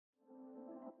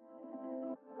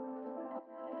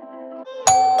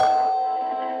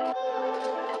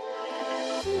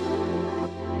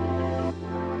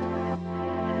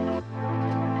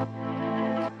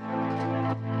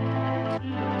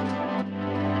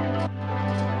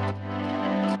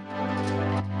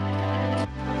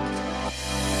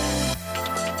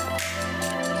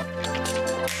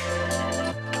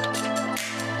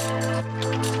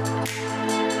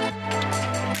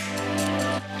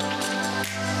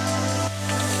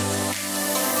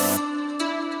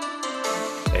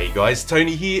Hey guys,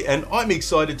 Tony here, and I'm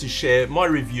excited to share my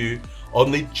review on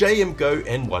the JMGO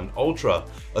N1 Ultra,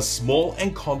 a small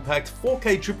and compact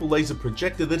 4K triple laser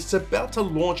projector that's about to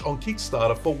launch on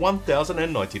Kickstarter for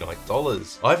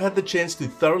 $1,099. I've had the chance to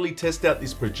thoroughly test out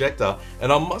this projector, and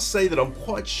I must say that I'm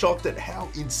quite shocked at how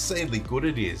insanely good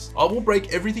it is. I will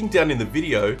break everything down in the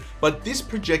video, but this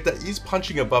projector is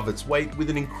punching above its weight with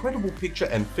an incredible picture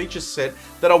and feature set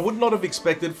that I would not have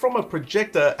expected from a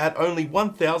projector at only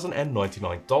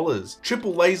 $1,099.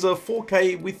 Triple laser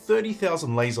 4K with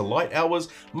 30,000 laser light hours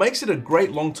makes it a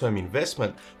great long-term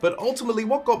investment, but ultimately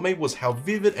what got me was how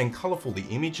vivid and colourful the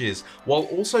image is, while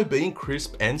also being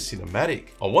crisp and cinematic.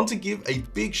 I want to give a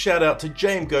big shout out to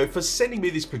JMGO for sending me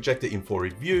this projector in for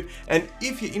review, and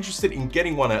if you're interested in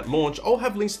getting one at launch, I'll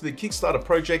have links to the Kickstarter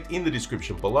project in the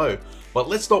description below. But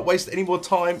let's not waste any more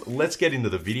time, let's get into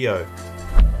the video.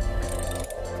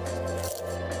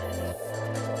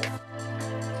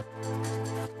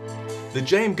 The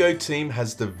JMGO team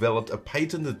has developed a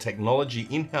patented technology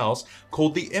in-house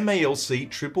called the MALC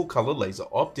Triple Color Laser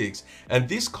Optics, and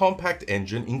this compact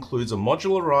engine includes a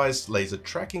modularized laser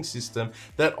tracking system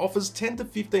that offers 10 to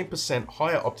 15%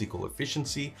 higher optical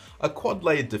efficiency, a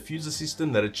quad-layered diffuser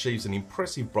system that achieves an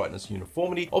impressive brightness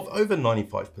uniformity of over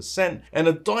 95%, and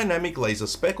a dynamic laser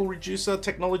speckle reducer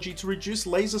technology to reduce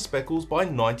laser speckles by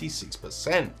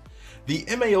 96%. The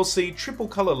MALC Triple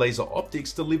Color Laser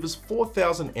Optics delivers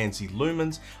 4000 ANSI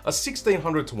lumens, a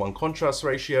 1600:1 contrast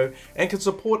ratio, and can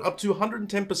support up to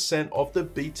 110% of the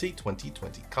BT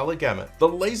 2020 color gamut. The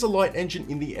laser light engine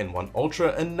in the N1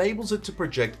 Ultra enables it to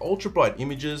project ultra bright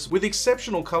images with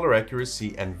exceptional color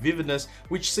accuracy and vividness,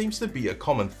 which seems to be a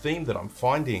common theme that I'm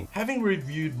finding, having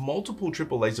reviewed multiple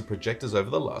triple laser projectors over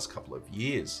the last couple of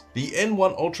years. The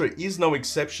N1 Ultra is no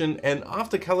exception, and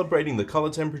after calibrating the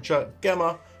color temperature,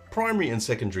 gamma, primary and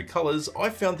secondary colors, I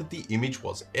found that the image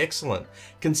was excellent.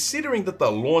 Considering that the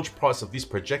launch price of this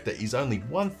projector is only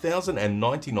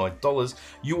 $1,099,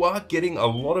 you are getting a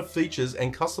lot of features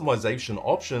and customization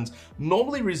options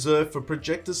normally reserved for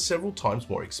projectors several times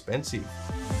more expensive.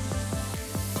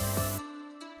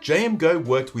 JMGO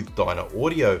worked with Dyna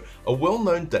Audio, a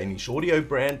well-known Danish audio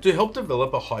brand, to help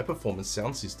develop a high-performance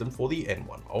sound system for the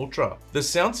N1 Ultra. The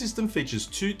sound system features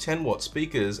two 10-watt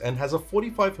speakers and has a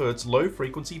 45Hz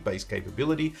low-frequency bass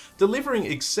capability, delivering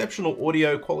exceptional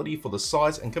audio quality for the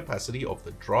size and capacity of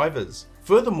the drivers.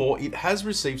 Furthermore, it has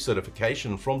received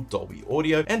certification from Dolby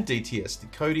Audio and DTS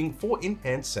decoding for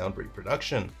enhanced sound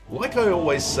reproduction. Like I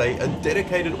always say, a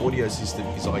dedicated audio system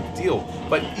is ideal,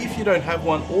 but if you don't have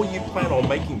one or you plan on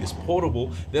making this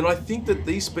portable, then I think that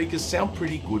these speakers sound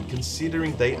pretty good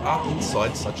considering they are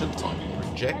inside such a tiny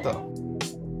projector.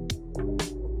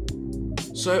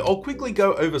 So I'll quickly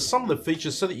go over some of the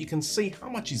features so that you can see how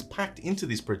much is packed into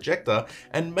this projector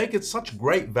and make it such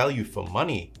great value for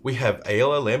money. We have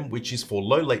ALLM, which is for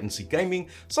low latency gaming,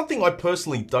 something I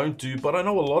personally don't do, but I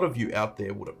know a lot of you out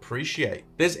there would appreciate.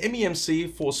 There's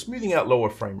MEMC for smoothing out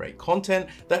lower frame rate content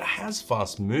that has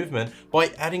fast movement by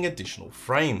adding additional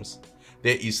frames.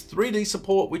 There is 3D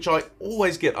support, which I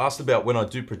always get asked about when I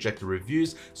do projector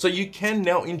reviews, so you can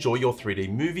now enjoy your 3D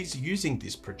movies using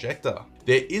this projector.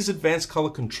 There is advanced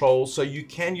color control, so you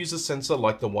can use a sensor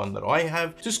like the one that I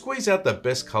have to squeeze out the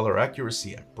best color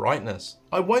accuracy and brightness.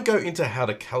 I won't go into how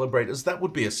to calibrate as that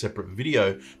would be a separate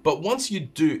video, but once you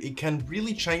do, it can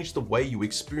really change the way you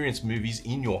experience movies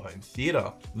in your home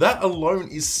theater. That alone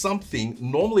is something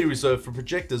normally reserved for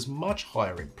projectors much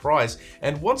higher in price,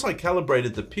 and once I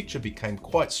calibrated, the picture became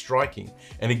quite striking.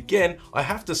 And again, I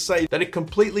have to say that it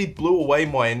completely blew away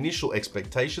my initial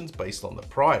expectations based on the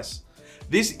price.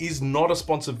 This is not a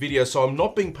sponsored video, so I'm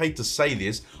not being paid to say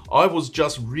this. I was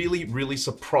just really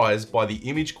surprised by the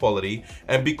image quality,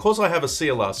 and because I have a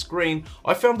CLR screen,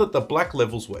 I found that the black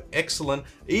levels were excellent,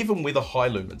 even with a high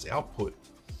lumens output.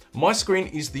 My screen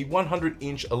is the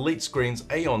 100-inch Elite Screens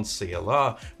Aeon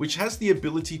CLR, which has the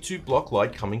ability to block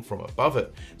light coming from above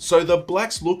it, so the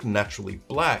blacks look naturally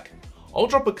black. I'll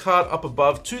drop a card up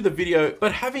above to the video,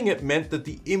 but having it meant that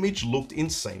the image looked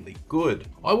insanely good.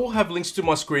 I will have links to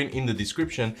my screen in the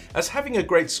description, as having a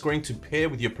great screen to pair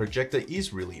with your projector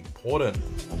is really important.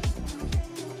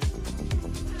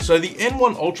 So the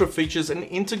N1 Ultra features an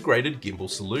integrated gimbal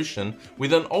solution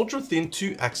with an ultra-thin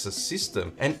 2-axis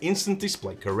system and instant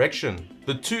display correction.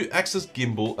 The 2-axis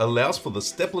gimbal allows for the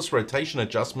stepless rotation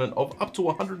adjustment of up to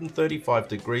 135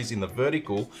 degrees in the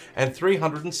vertical and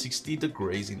 360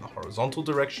 degrees in the horizontal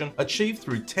direction, achieved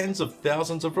through tens of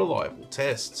thousands of reliable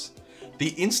tests. The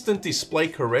instant display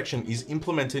correction is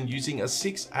implemented using a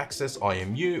 6-axis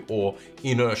IMU or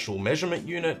inertial measurement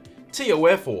unit,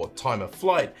 TOF or time of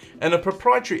flight, and a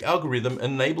proprietary algorithm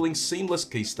enabling seamless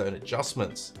keystone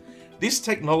adjustments. This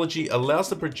technology allows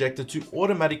the projector to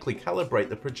automatically calibrate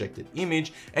the projected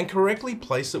image and correctly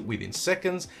place it within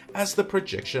seconds as the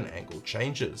projection angle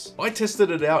changes. I tested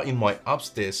it out in my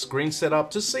upstairs screen setup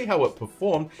to see how it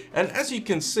performed, and as you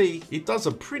can see, it does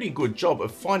a pretty good job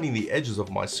of finding the edges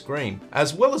of my screen,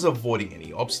 as well as avoiding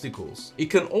any obstacles. It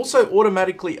can also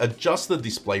automatically adjust the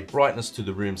display brightness to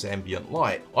the room's ambient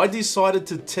light. I decided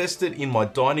to test it in my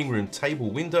dining room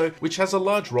table window, which has a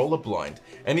large roller blind,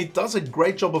 and it does a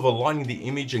great job of aligning the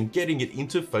image and getting it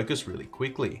into focus really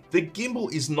quickly. The gimbal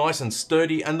is nice and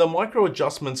sturdy, and the micro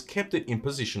adjustments kept it in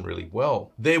position really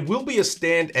well. There will be a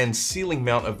stand and ceiling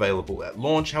mount available at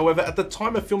launch, however at the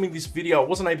time of filming this video I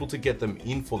wasn't able to get them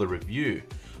in for the review.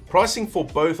 Pricing for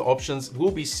both options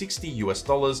will be $60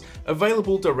 US,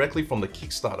 available directly from the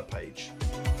Kickstarter page.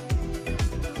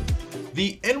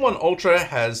 The N1 Ultra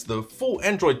has the full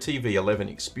Android TV 11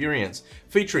 experience,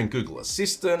 featuring Google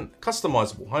Assistant,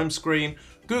 customizable home screen,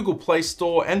 Google Play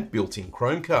Store, and built-in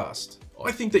Chromecast.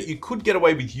 I think that you could get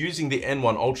away with using the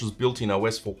N1 Ultra's built-in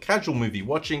OS for casual movie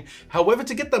watching. However,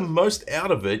 to get the most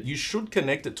out of it, you should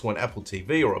connect it to an Apple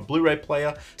TV or a Blu-ray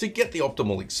player to get the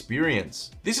optimal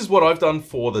experience. This is what I've done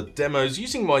for the demos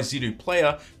using my Zidu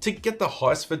player to get the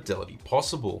highest fidelity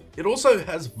possible. It also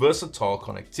has versatile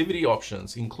connectivity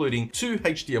options, including 2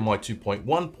 HDMI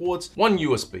 2.1 ports, 1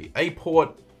 USB-A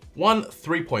port, one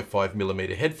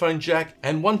 3.5mm headphone jack,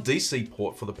 and one DC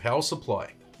port for the power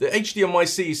supply. The HDMI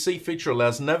CEC feature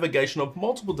allows navigation of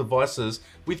multiple devices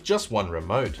with just one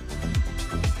remote.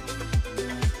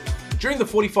 During the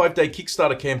 45-day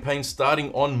Kickstarter campaign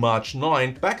starting on March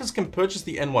 9, backers can purchase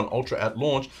the N1 Ultra at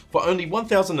launch for only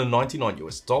 $1,099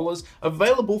 US,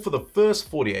 available for the first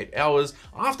 48 hours,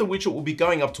 after which it will be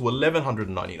going up to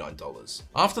 $1,199.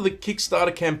 After the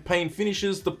Kickstarter campaign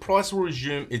finishes, the price will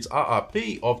resume its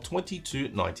RRP of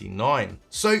 $22.99.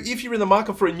 So if you're in the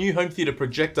market for a new home theater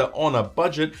projector on a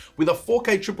budget with a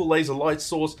 4K triple laser light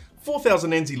source,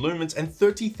 4,000 NZ lumens and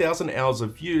 30,000 hours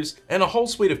of use, and a whole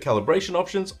suite of calibration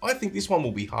options, I think this one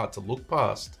will be hard to look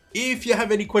past. If you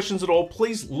have any questions at all,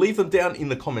 please leave them down in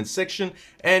the comments section,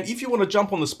 and if you want to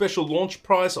jump on the special launch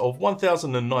price of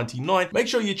 $1,099, make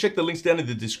sure you check the links down in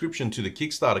the description to the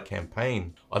Kickstarter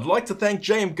campaign. I'd like to thank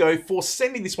JMGO for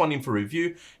sending this one in for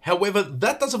review. However,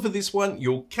 that does it for this one.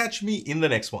 You'll catch me in the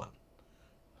next one.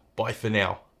 Bye for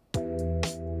now.